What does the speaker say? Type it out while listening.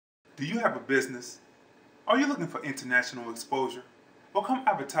Do you have a business? Are you looking for international exposure? Well, come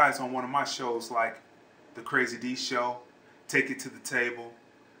advertise on one of my shows like The Crazy D Show, Take It to the Table,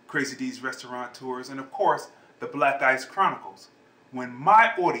 Crazy D's Restaurant Tours, and of course, The Black Ice Chronicles. When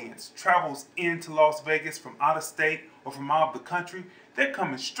my audience travels into Las Vegas from out of state or from out of the country, they're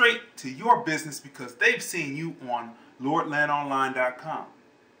coming straight to your business because they've seen you on LordlandOnline.com.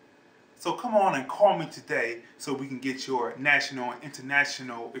 So come on and call me today so we can get your national and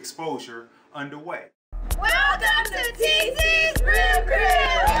international exposure underway. Welcome to TZ's Real Crib!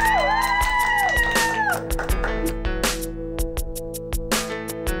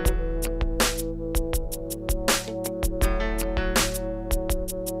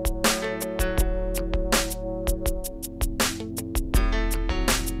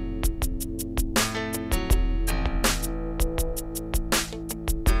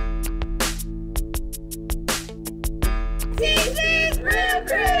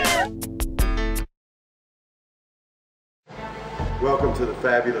 Welcome to the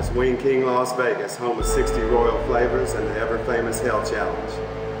fabulous Wing King Las Vegas, home of 60 royal flavors and the ever-famous Hell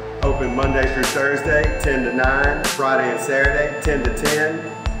Challenge. Open Monday through Thursday, 10 to 9, Friday and Saturday, 10 to 10,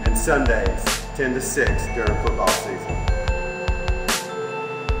 and Sundays, 10 to 6 during football season.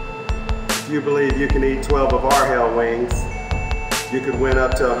 If you believe you can eat 12 of our Hell Wings, you could win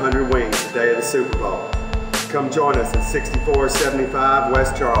up to 100 wings the day of the Super Bowl. Come join us at 6475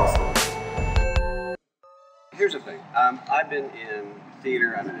 West Charleston. Here's the thing, I've been in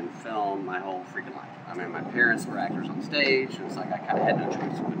theater, I've been in film my whole freaking life. I mean, my parents were actors on stage, and it's like I kind of had no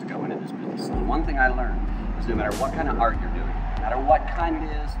choice but to go into this business. And the one thing I learned is no matter what kind of art you're doing, no matter what kind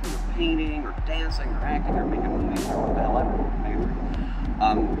it is, you're painting, or dancing, or acting, or making movies, or what the hell ever,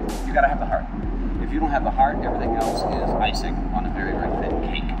 you gotta have the heart. If you don't have the heart, everything else is icing on a very, very thin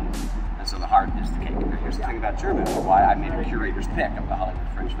cake. And so the heart is the cake. Now here's the thing about your movie, why I made a curator's pick of the Hollywood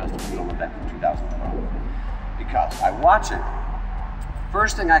Fringe Festival Film event in 2012. Because I watch it,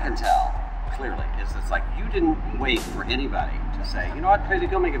 first thing I can tell clearly is it's like you didn't wait for anybody to say, you know what, Crazy,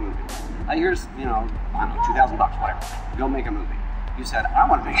 go make a movie. Here's, I don't know, $2,000, whatever. Go make a movie. You said, I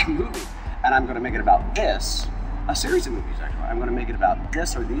want to make a movie, and I'm going to make it about this, a series of movies actually. I'm going to make it about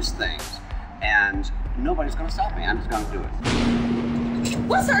this or these things, and nobody's going to stop me. I'm just going to do it.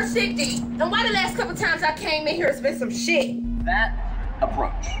 What's her shit, D? And why the last couple times I came in here it's been some shit? That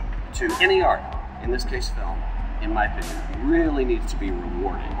approach to any art, in this case film, in my opinion, really needs to be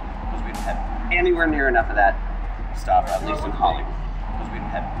rewarded because we don't have anywhere near enough of that stuff, at least in Hollywood. Because we don't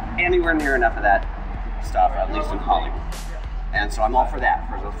have anywhere near enough of that stuff, at least in Hollywood. And so I'm all for that.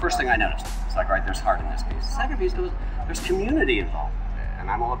 For the first thing I noticed, it's like, all right, there's heart in this piece. The second piece goes, there's community involved. And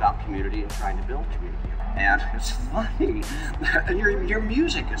I'm all about community and trying to build community. And it's funny, and your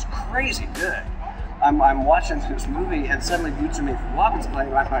music is crazy good. I'm watching this movie and suddenly Boots and Nathan Robbins playing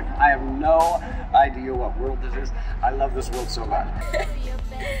and I'm like, I have no idea what world this is. I love this world so much.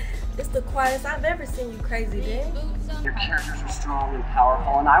 It's the quietest I've ever seen you, Crazy D. Your characters are strong and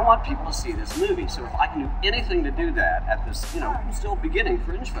powerful and I want people to see this movie. So if I can do anything to do that at this, still beginning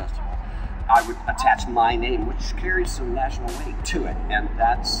Fringe Festival, I would attach my name, which carries some national weight to it. And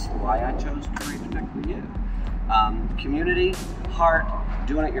that's why I chose to create the pick for you. Community, heart,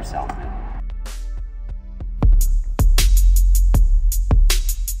 doing it yourself, man.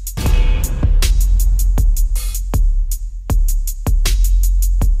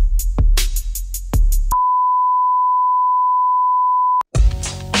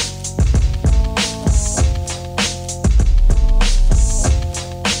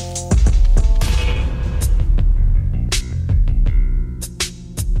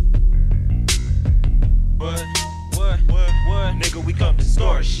 Nigga, we come to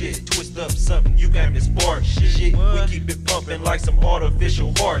start shit. Twist up something, you got me spark shit. We keep it pumping like some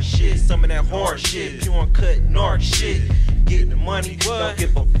artificial hard shit. Some of that hard shit, pure uncut narc shit. Getting the money, don't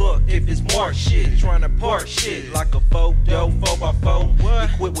give a fuck if it's mark shit. Trying to park shit like a photo,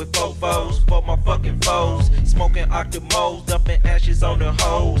 4x4. Equipped with fofos for my fucking foes. Smoking octomos, dumping ashes on the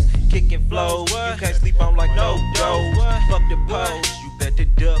hose. Kicking flows, you can't sleep on like no doors. Fuck the pose, you better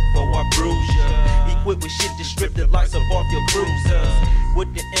duck for I bruise ya. Equipped with shit to strip the lights up off your cruisers.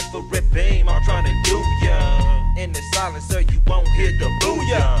 With the infrared beam, I'm trying to do ya. In the silencer, you won't hear the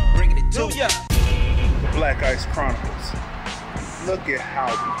booyah. Bringing it to ya. The Black Ice Chronicles. Look at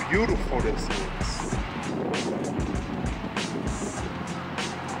how beautiful this is.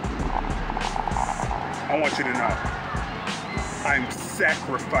 I want you to know, I'm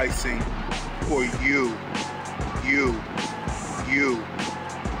sacrificing for you,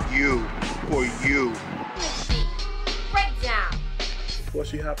 for you. Breakdown. Before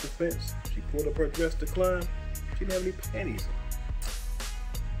she hopped the fence, she pulled up her dress to climb. She didn't have any panties on.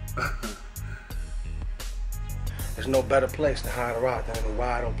 There's no better place to hide her out than in the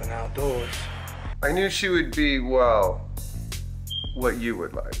wide open outdoors. I knew she would be, well, what you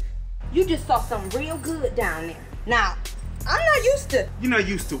would like. You just saw something real good down there. Now, I'm not used to You're not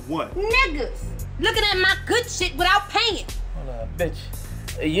used to what? niggas looking at my good shit without paying. Hold on, bitch.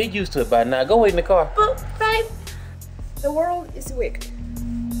 You're used to it by now. Go wait in the car. But, babe, the world is wicked.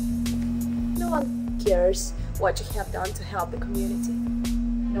 No one cares what you have done to help the community.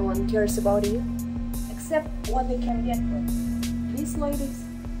 No one cares about you, except what they can get from you. These ladies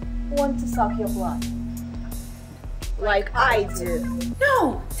want to suck your blood. Like I do.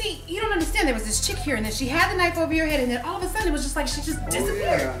 No! See, you don't understand. There was this chick here, and then she had the knife over your head, and then all of a sudden it was just like she just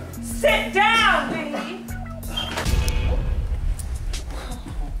disappeared. Sit down, baby.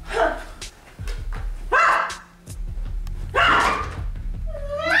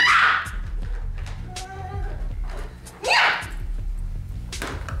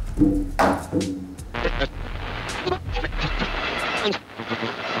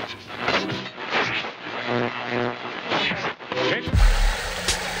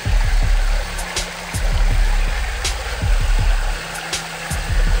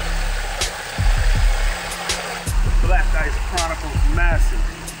 Black Ice Chronicles Massive.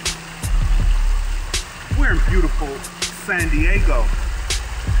 We're in beautiful San Diego,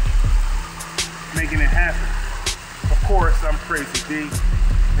 making it happen. Of course, I'm Crazy D,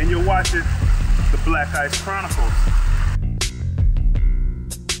 and you're watching the Black Ice Chronicles.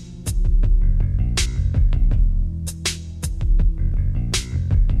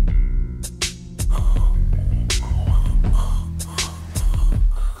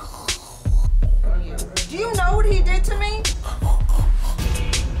 Do you know what he did to me?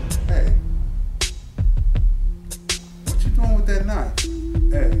 Hey, what you doing with that knife?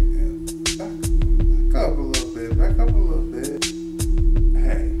 Hey, back up a little bit, back up a little bit.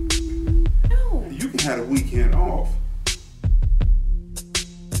 Hey, No. you can have a weekend off.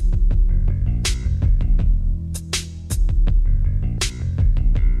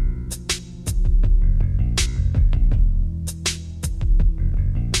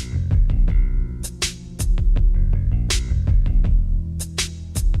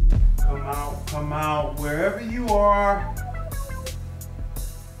 Come out, wherever you are.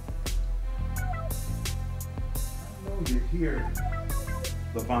 I know you're here,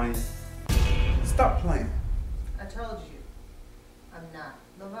 Lavanya. Stop playing. I told you, I'm not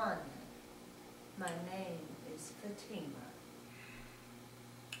Lavanya. My name is Fatima.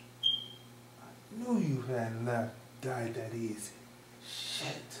 I knew you hadn't died that easy.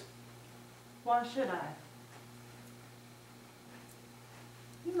 Shit. Why should I?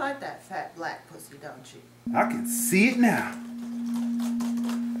 You like that fat black pussy, don't you? I can see it now.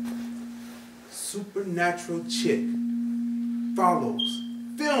 Supernatural chick follows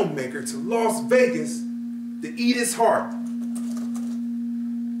filmmaker to Las Vegas to eat his heart.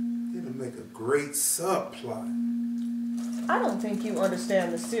 It'll make a great subplot. I don't think you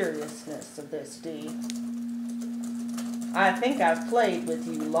understand the seriousness of this, Dee. I think I've played with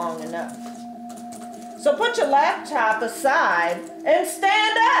you long enough. So put your laptop aside and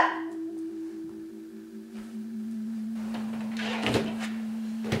stand up!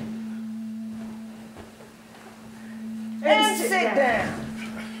 And sit down.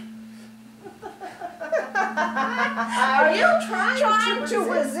 Are you trying to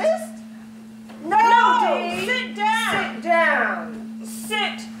resist? No, Dee. Sit down. Sit down.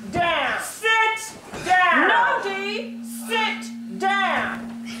 Sit down. Sit down. No, Dee. Sit down.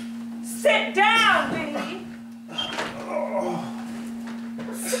 Sit down, Dee.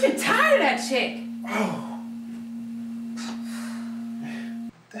 Sick and tired of that chick. Oh.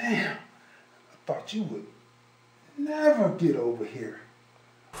 Damn. I thought you would never get over here.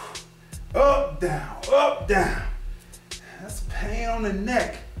 Up, down, up, down. That's pain on the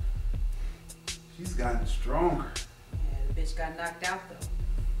neck. She's gotten stronger. Yeah, the bitch got knocked out though.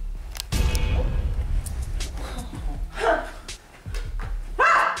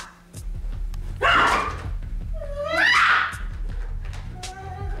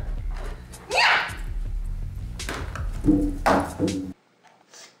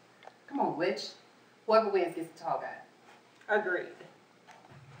 Come on, witch. Whoever wins gets the tall guy. Agreed.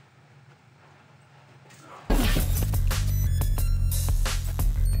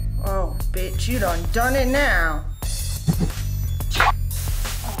 Oh, bitch, you done it now.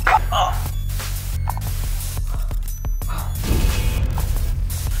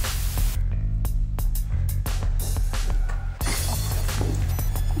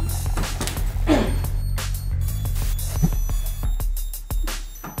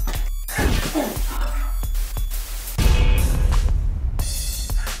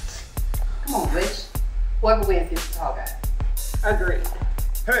 Come on, bitch. Whoever wins gets the tall guy. Agreed.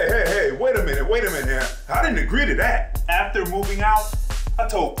 Hey, wait a minute here. I didn't agree to that. After moving out, I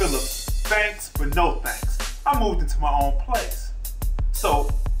told Philip, thanks, but no thanks. I moved into my own place. So,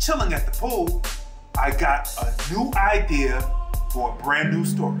 chilling at the pool, I got a new idea for a brand new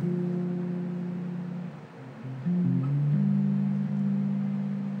story.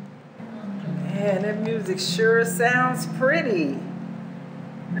 Man, that music sure sounds pretty.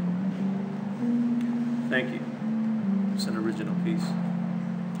 Thank you. It's an original piece.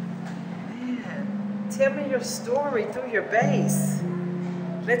 Man, tell me your story through your bass.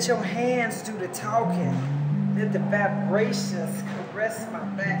 Let your hands do the talking. Let the vibrations caress my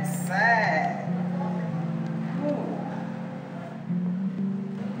backside. Ooh.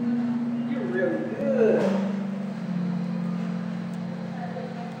 You're really good.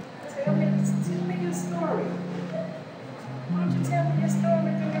 Tell me your story. Why don't you tell me your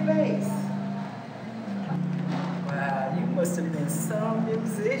story through your bass? Wow, you must have been some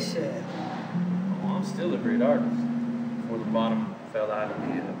musician. Well, I'm still a great artist. Before the bottom fell out of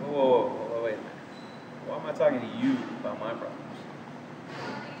me. Whoa, wait a minute. Why am I talking to you about my problems?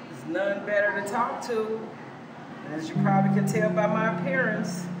 There's none better to talk to. And as you probably can tell by my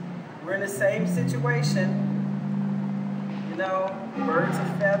appearance, we're in the same situation. You know, birds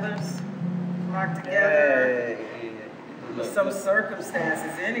of feathers flock together. Hey. Look, some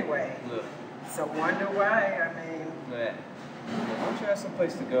circumstances anyway. Look. So wonder why, I mean. Look, don't you have some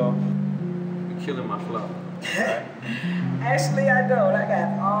place to go? You're killing my flow. Right? Actually, I don't. I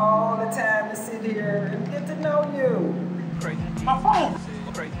got all the time to sit here and get to know you. My phone.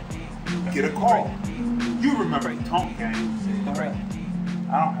 Get a call. You remember the Tonk game.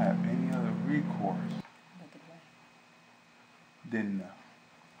 I don't have any other recourse. Then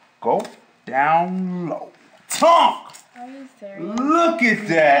go down low. Tonk! Are you serious? Look at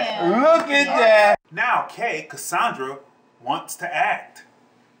that. Look at that. Now Kay, Cassandra, wants to act.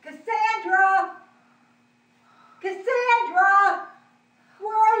 Cassandra! Cassandra!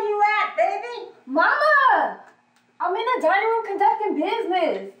 Where are you at, baby? Mama! I'm in the dining room conducting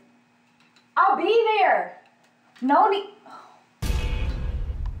business. I'll be there. No need.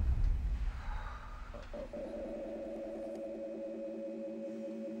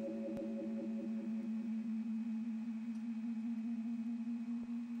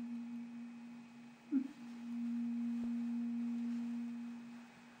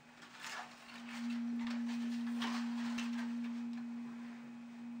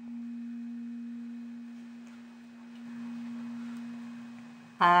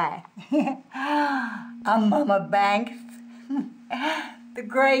 Hi. I'm Mama Banks, the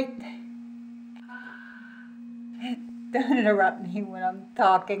great. Don't interrupt me when I'm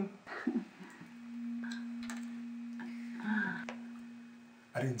talking.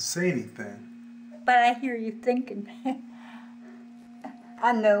 I didn't say anything. But I hear you thinking.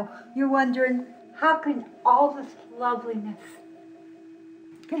 I know. You're wondering, how can all this loveliness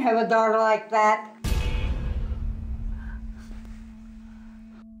can have a daughter like that?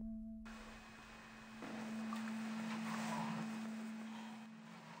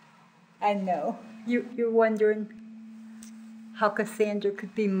 I know. You're wondering how Cassandra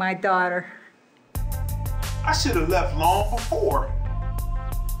could be my daughter. I should have left long before.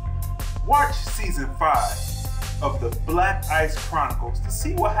 Watch season 5 of the Black Ice Chronicles to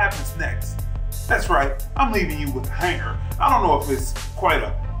see what happens next. That's right, I'm leaving you with a hanger. I don't know if it's quite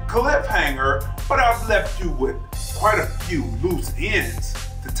a cliffhanger, but I've left you with quite a few loose ends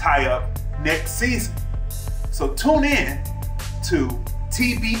to tie up next season. So tune in to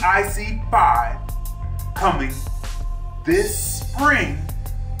Tbic 5 coming this spring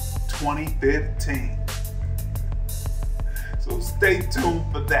 2015. So stay tuned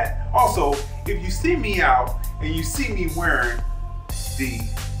for that. Also, if you see me out and you see me wearing the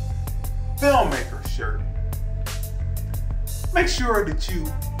filmmaker shirt, make sure that you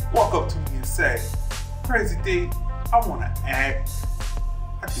walk up to me and say, Crazy D, I want to act,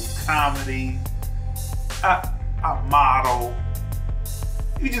 I do comedy, I model.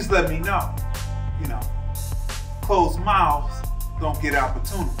 You just let me know. You know, closed mouths don't get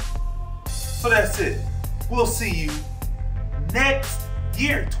opportunity. So that's it. We'll see you next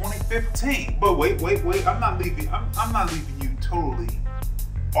year, 2015. But wait, I'm not leaving you totally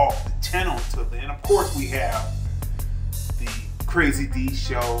off the channel until then. Of course, we have the Crazy D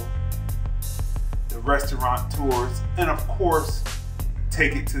show, the restaurant tours, and of course,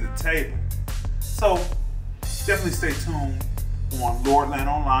 Take It to the Table. So definitely stay tuned on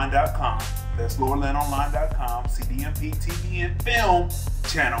LordlandOnline.com. That's LordlandOnline.com, CDMP TV and Film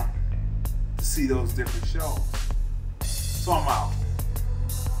channel to see those different shows. So I'm out.